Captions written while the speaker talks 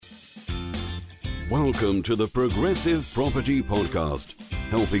Welcome to the Progressive Property Podcast,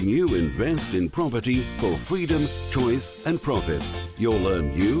 helping you invest in property for freedom, choice and profit. You'll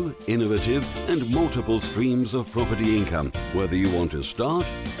learn new, innovative and multiple streams of property income, whether you want to start,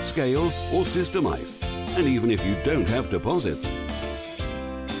 scale or systemize, and even if you don't have deposits.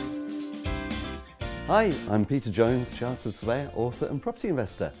 Hi, I'm Peter Jones, Chartered Surveyor, author and property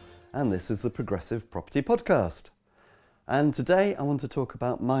investor, and this is the Progressive Property Podcast. And today I want to talk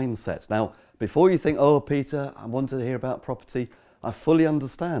about mindset. Now, before you think, oh Peter, I want to hear about property, I fully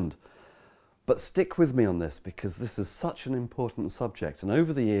understand. But stick with me on this because this is such an important subject. And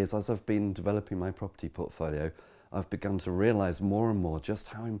over the years, as I've been developing my property portfolio, I've begun to realise more and more just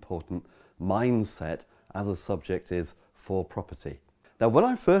how important mindset as a subject is for property. Now, when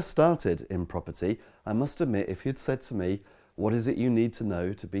I first started in property, I must admit, if you'd said to me, what is it you need to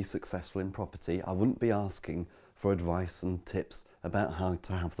know to be successful in property, I wouldn't be asking for advice and tips about how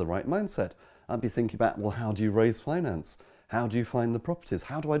to have the right mindset. I'd be thinking about, well, how do you raise finance? How do you find the properties?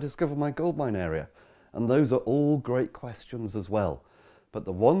 How do I discover my goldmine area? And those are all great questions as well. But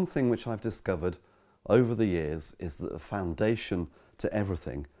the one thing which I've discovered over the years is that the foundation to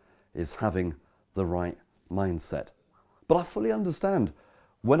everything is having the right mindset. But I fully understand.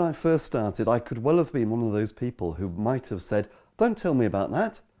 When I first started, I could well have been one of those people who might have said, don't tell me about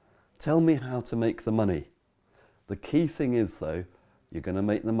that. Tell me how to make the money. The key thing is, though, you're going to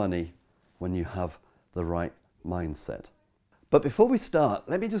make the money when you have the right mindset. But before we start,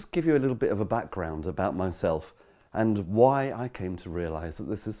 let me just give you a little bit of a background about myself and why I came to realise that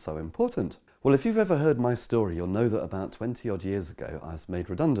this is so important. Well, if you've ever heard my story, you'll know that about 20 odd years ago, I was made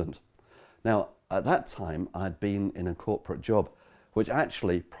redundant. Now, at that time, I'd been in a corporate job, which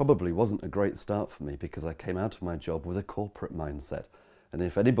actually probably wasn't a great start for me because I came out of my job with a corporate mindset. And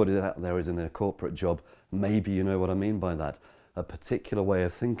if anybody out there is in a corporate job, maybe you know what I mean by that. A particular way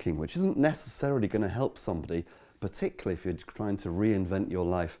of thinking, which isn't necessarily going to help somebody, particularly if you're trying to reinvent your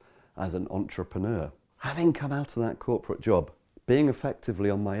life as an entrepreneur. Having come out of that corporate job, being effectively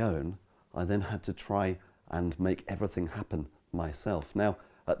on my own, I then had to try and make everything happen myself. Now,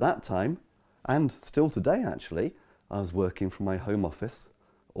 at that time, and still today actually, I was working from my home office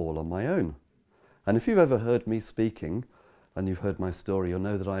all on my own. And if you've ever heard me speaking, and you've heard my story, you'll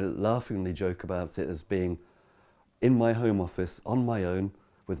know that I laughingly joke about it as being in my home office on my own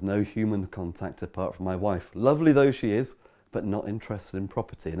with no human contact apart from my wife. Lovely though she is, but not interested in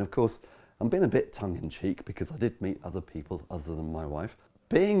property. And of course, I'm being a bit tongue-in-cheek because I did meet other people other than my wife.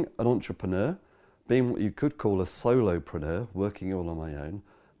 Being an entrepreneur, being what you could call a solopreneur, working all on my own,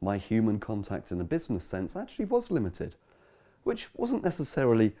 my human contact in a business sense actually was limited, which wasn't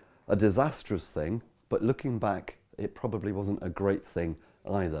necessarily a disastrous thing, but looking back, it probably wasn't a great thing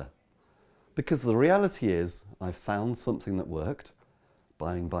either. Because the reality is, I found something that worked,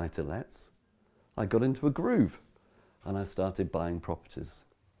 buying buy-to-lets. I got into a groove and I started buying properties.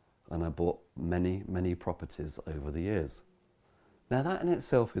 And I bought many, many properties over the years. Now that in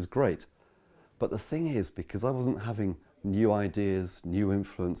itself is great. But the thing is, because I wasn't having new ideas, new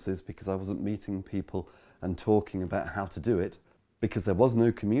influences, because I wasn't meeting people and talking about how to do it, because there was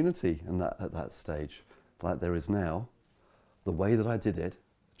no community at that stage, like there is now, the way that I did it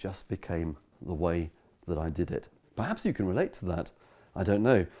just became the way that I did it. Perhaps you can relate to that. I don't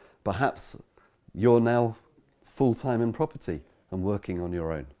know. Perhaps you're now full-time in property and working on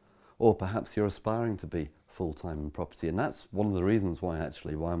your own. Or perhaps you're aspiring to be full-time in property. And that's one of the reasons why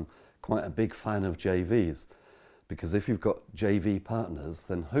I'm quite a big fan of JVs. Because if you've got JV partners,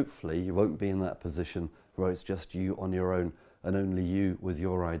 then hopefully you won't be in that position where it's just you on your own and only you with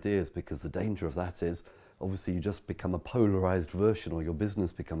your ideas, because the danger of that is obviously you just become a polarised version, or your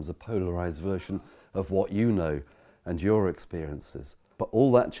business becomes a polarised version of what you know and your experiences. But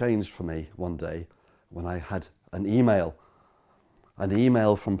all that changed for me one day when I had an email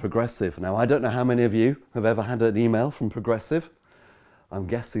from Progressive. Now, I don't know how many of you have ever had an email from Progressive. I'm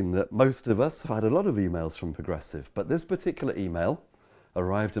guessing that most of us have had a lot of emails from Progressive, but this particular email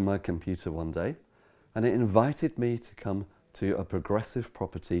arrived in my computer one day and it invited me to come to a Progressive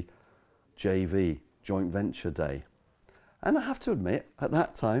Property JV, joint venture day. And I have to admit, at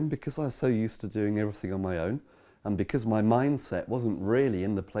that time, because I was so used to doing everything on my own, and because my mindset wasn't really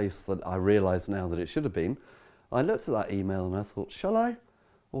in the place that I realise now that it should have been, I looked at that email and I thought, shall I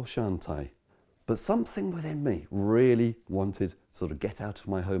or shan't I? But something within me really wanted to sort of get out of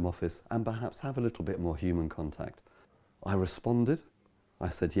my home office and perhaps have a little bit more human contact. I responded, I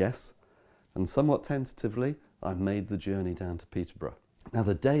said yes, and somewhat tentatively, I made the journey down to Peterborough. Now,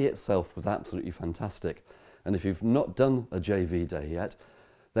 the day itself was absolutely fantastic, and if you've not done a JV day yet,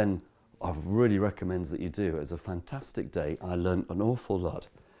 then I really recommend that you do. It was a fantastic day. I learned an awful lot.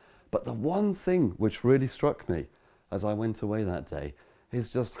 But the one thing which really struck me as I went away that day is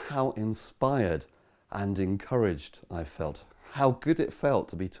just how inspired and encouraged I felt. How good it felt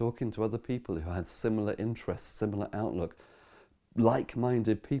to be talking to other people who had similar interests, similar outlook,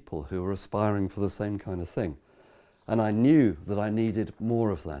 like-minded people who were aspiring for the same kind of thing. And I knew that I needed more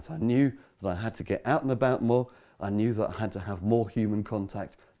of that. I knew that I had to get out and about more. I knew that I had to have more human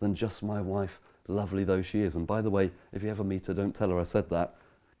contact than just my wife, lovely though she is. And by the way, if you ever meet her, don't tell her I said that,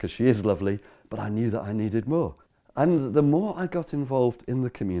 because she is lovely, but I knew that I needed more. And the more I got involved in the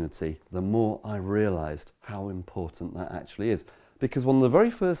community, the more I realised how important that actually is. Because one of the very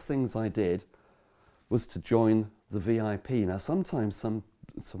first things I did was to join the VIP. Now sometimes some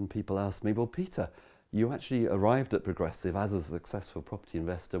people ask me, well, Peter, you actually arrived at Progressive as a successful property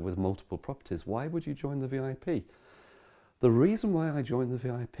investor with multiple properties. Why would you join the VIP? The reason why I joined the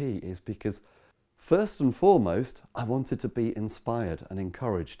VIP is because first and foremost, I wanted to be inspired and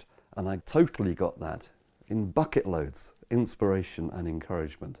encouraged. And I totally got that in bucket loads, inspiration and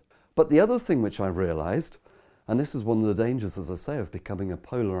encouragement. But the other thing which I realised, and this is one of the dangers, as I say, of becoming a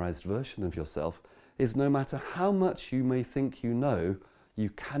polarised version of yourself, is no matter how much you may think you know, you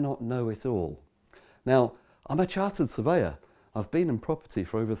cannot know it all. Now, I'm a chartered surveyor. I've been in property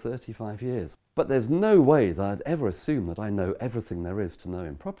for over 35 years. But there's no way that I'd ever assume that I know everything there is to know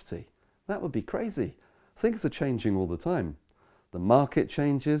in property. That would be crazy. Things are changing all the time. The market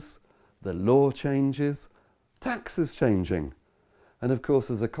changes, the law changes, tax is changing. And of course,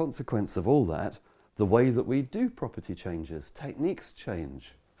 as a consequence of all that, the way that we do property changes, techniques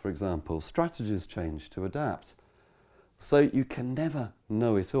change. For example, strategies change to adapt. So you can never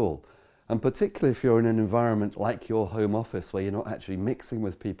know it all. And particularly if you're in an environment like your home office where you're not actually mixing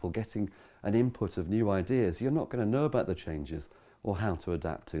with people, getting an input of new ideas, you're not going to know about the changes or how to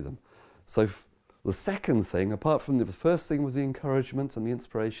adapt to them. So the second thing, apart from the first thing was the encouragement and the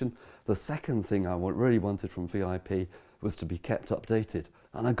inspiration, the second thing I really wanted from VIP was to be kept updated.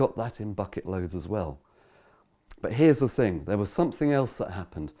 And I got that in bucket loads as well. But here's the thing, there was something else that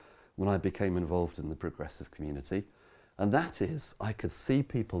happened when I became involved in the Progressive community. And that is, I could see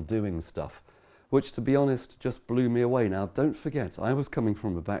people doing stuff, which to be honest, just blew me away. Now, don't forget, I was coming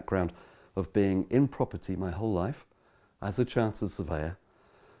from a background of being in property my whole life, as a chartered surveyor.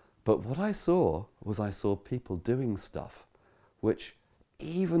 But what I saw people doing stuff, which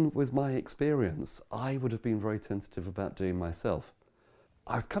even with my experience, I would have been very tentative about doing myself.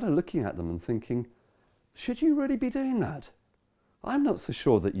 I was kind of looking at them and thinking, should you really be doing that? I'm not so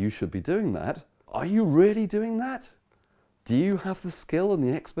sure that you should be doing that. Are you really doing that? Do you have the skill and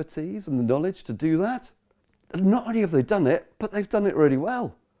the expertise and the knowledge to do that? And not only have they done it, but they've done it really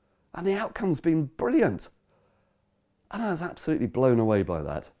well. And the outcome's been brilliant. And I was absolutely blown away by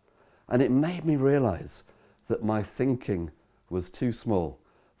that. And it made me realise that my thinking was too small.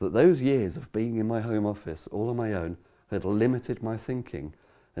 That those years of being in my home office all on my own had limited my thinking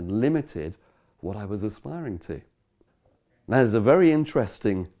and limited what I was aspiring to. Now there's a very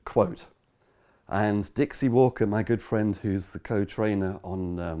interesting quote. And Dixie Walker, my good friend who's the co-trainer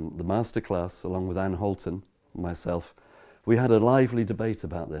on the masterclass, along with Anne Holton, myself, we had a lively debate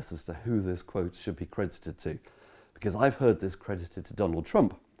about this as to who this quote should be credited to. Because I've heard this credited to Donald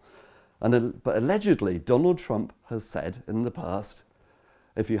Trump. But allegedly, Donald Trump has said in the past,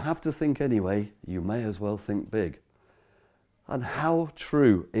 if you have to think anyway, you may as well think big. And how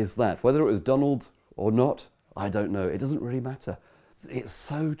true is that? Whether it was Donald or not, I don't know. It doesn't really matter. It's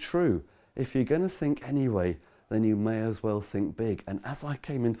so true. If you're going to think anyway, then you may as well think big. And as I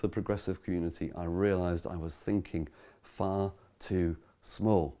came into the Progressive community, I realised I was thinking far too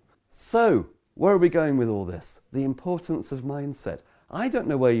small. So, where are we going with all this? The importance of mindset. I don't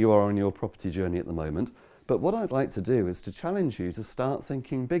know where you are on your property journey at the moment, but what I'd like to do is to challenge you to start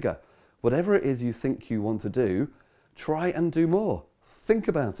thinking bigger. Whatever it is you think you want to do, try and do more. Think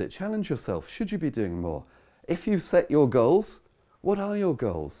about it, challenge yourself. Should you be doing more? If you've set your goals, what are your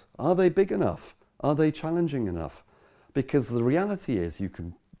goals? Are they big enough? Are they challenging enough? Because the reality is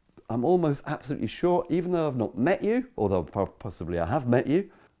I'm almost absolutely sure, even though I've not met you, although possibly I have met you,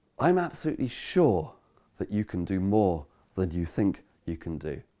 I'm absolutely sure that you can do more than you think you can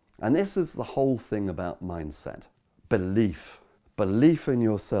do. And this is the whole thing about mindset. Belief. Belief in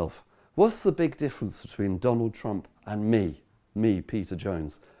yourself. What's the big difference between Donald Trump and me, Peter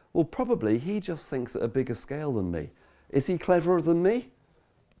Jones? Well, probably he just thinks at a bigger scale than me. Is he cleverer than me?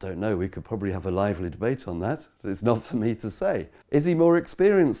 Don't know, we could probably have a lively debate on that. It's not for me to say. Is he more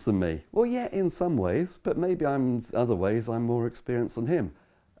experienced than me? Well, yeah, in some ways, but maybe in other ways I'm more experienced than him.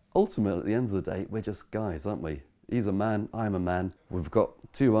 Ultimately, at the end of the day, we're just guys, aren't we? He's a man, I'm a man. We've got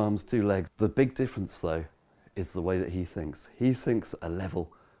 2 arms, 2 legs. The big difference, though, is the way that he thinks. He thinks at a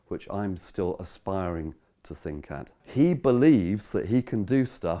level which I'm still aspiring to think at. He believes that he can do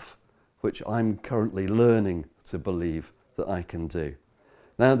stuff which I'm currently learning to believe that I can do.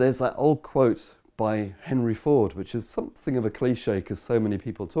 Now, there's that old quote by Henry Ford, which is something of a cliche because so many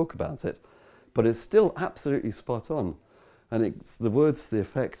people talk about it, but it's still absolutely spot on. And it's the words to the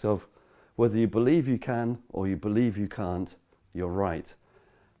effect of, whether you believe you can or you believe you can't, you're right.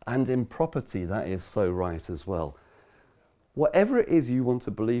 And in property, that is so right as well. Whatever it is you want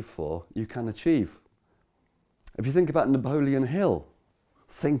to believe for, you can achieve. If you think about Napoleon Hill,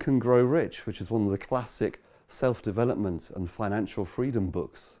 Think and Grow Rich, which is one of the classic self-development and financial freedom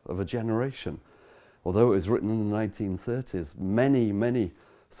books of a generation. Although it was written in the 1930s, many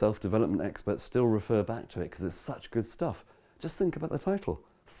self-development experts still refer back to it because it's such good stuff. Just think about the title,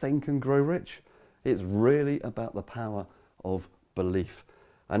 Think and Grow Rich. It's really about the power of belief.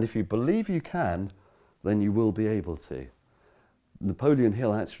 And if you believe you can, then you will be able to. Napoleon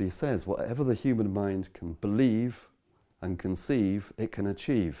Hill actually says, whatever the human mind can believe and conceive, it can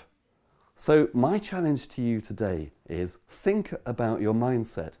achieve. So my challenge to you today is think about your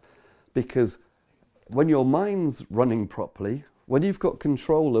mindset, because when your mind's running properly, when you've got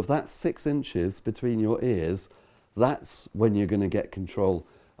control of that 6 inches between your ears, that's when you're going to get control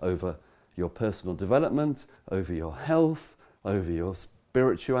over your personal development, over your health, over your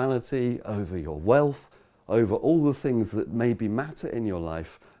spirituality, over your wealth, over all the things that maybe matter in your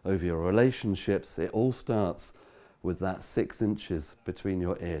life, over your relationships. It all starts with that 6 inches between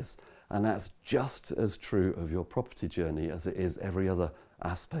your ears. And that's just as true of your property journey as it is every other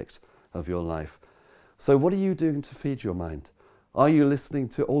aspect of your life. So what are you doing to feed your mind? Are you listening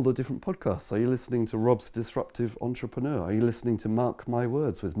to all the different podcasts? Are you listening to Rob's Disruptive Entrepreneur? Are you listening to Mark My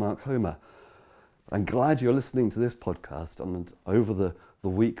Words with Mark Homer? I'm glad you're listening to this podcast, and over the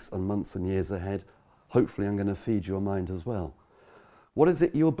weeks and months and years ahead, hopefully I'm going to feed your mind as well. What is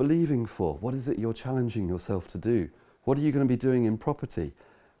it you're believing for? What is it you're challenging yourself to do? What are you going to be doing in property?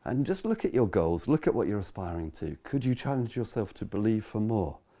 And just look at your goals, look at what you're aspiring to. Could you challenge yourself to believe for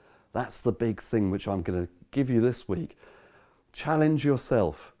more? That's the big thing which I'm going to give you this week. Challenge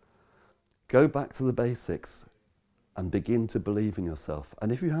yourself. Go back to the basics and begin to believe in yourself.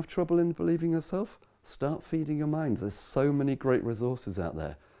 And if you have trouble in believing yourself, start feeding your mind. There's so many great resources out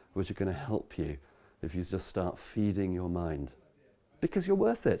there which are going to help you if you just start feeding your mind. Because you're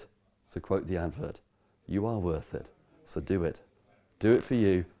worth it. To quote the advert, you are worth it. So do it. Do it for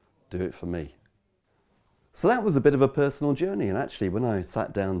you, do it for me. So that was a bit of a personal journey, and actually when I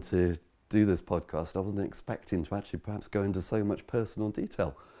sat down to do this podcast, I wasn't expecting to actually perhaps go into so much personal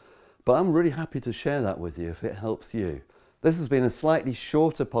detail. But I'm really happy to share that with you if it helps you. This has been a slightly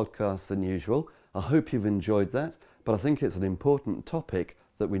shorter podcast than usual. I hope you've enjoyed that, but I think it's an important topic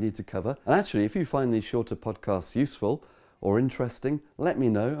that we need to cover. And actually, if you find these shorter podcasts useful or interesting, let me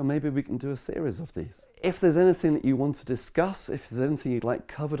know, and maybe we can do a series of these. If there's anything that you want to discuss, if there's anything you'd like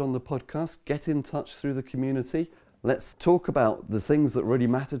covered on the podcast, get in touch through the community. Let's talk about the things that really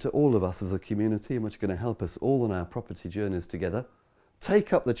matter to all of us as a community and which are going to help us all on our property journeys together.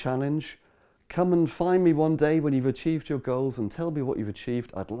 Take up the challenge. Come and find me one day when you've achieved your goals and tell me what you've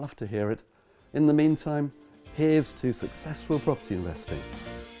achieved. I'd love to hear it. In the meantime, here's to successful property investing.